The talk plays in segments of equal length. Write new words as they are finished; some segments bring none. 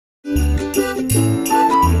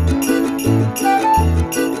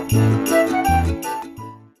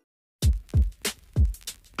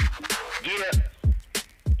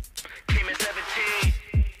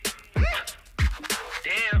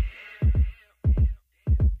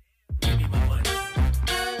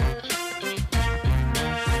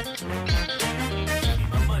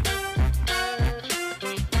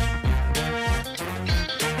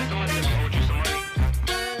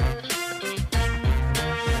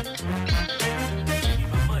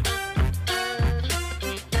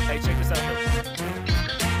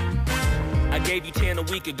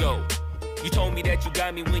a week ago. You told me that you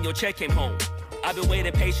got me when your check came home. I've been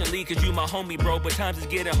waiting patiently cause you my homie, bro. But times is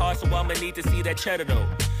getting hard, so I'ma need to see that cheddar, though.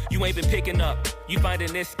 You ain't been picking up, you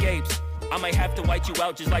finding escapes. I might have to white you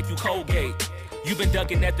out just like you Colgate. You been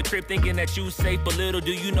ducking at the crib thinking that you safe, but little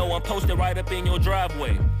do you know I'm posted right up in your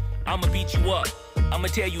driveway. I'ma beat you up, I'ma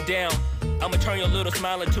tear you down. I'ma turn your little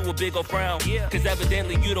smile into a big ol' frown. Cause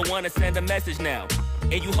evidently you don't wanna send a message now.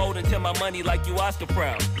 And you holding to my money like you Oscar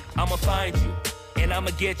proud. I'ma find you, and I'ma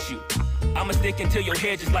get you. I'ma stick into your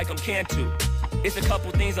head just like I'm Cantu. It's a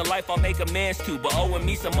couple things in life I'll make amends to, but owing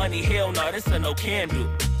me some money, hell no, this a no can do.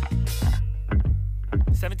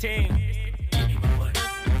 17.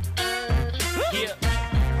 Yeah.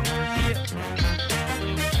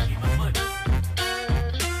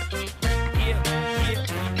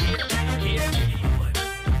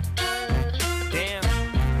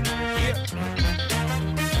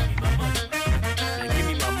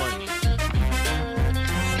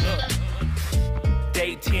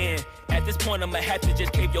 Day 10. At this point, I'ma have to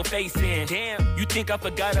just cave your face in. Damn, you think I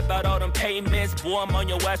forgot about all them payments? Boy, I'm on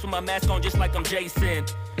your ass with my mask on just like I'm Jason.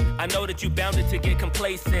 I know that you bounded to get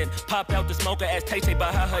complacent. Popped out the smoker, asked Tay-Tay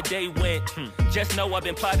about how her day went. Just know I've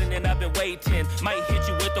been plotting and I've been waiting. Might hit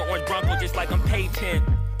you with the orange Bronco just like I'm Peyton.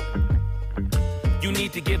 You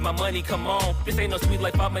need to get my money, come on. This ain't no sweet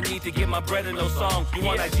life, I'ma need to get my bread and no song. You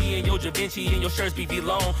want IG and your Da Vinci and your shirts BV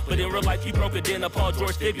long. But in real life, you broke it in a Paul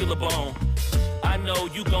George fibula bone. I know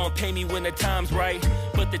you gon' pay me when the time's right,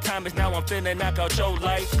 but the time is now, I'm finna knock out your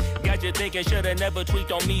life. Got you thinking shoulda never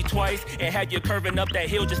tweaked on me twice, and had you curving up that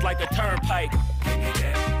hill just like a turnpike. Give me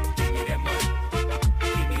that, give me that money.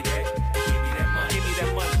 Give me that, give me that money. Give me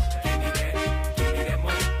that money. Give me that, give me that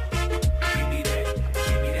money. Give me that,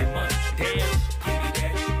 give me that money. Damn, give me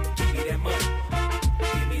that, give me that money.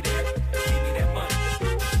 Give me that, give me that money.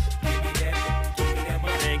 Give me that, give me that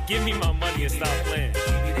money. Man, give me my money and stop playing. Give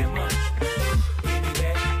me that money.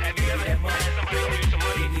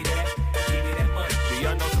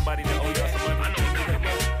 Somebody that owe y'all some money. I know you got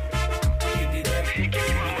that. Give me that. Give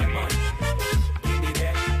me my money. Give me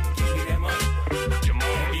that. Give me that money.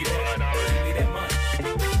 Jamal, give me that money.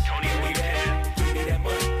 Tony, give me that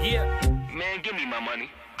money. Yeah, man, give me my money.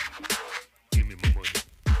 Give me my money.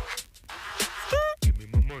 Give me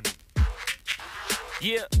my money.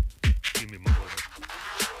 Yeah. Give me my money.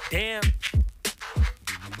 Damn.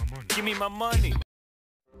 Give me my money. Give me my money.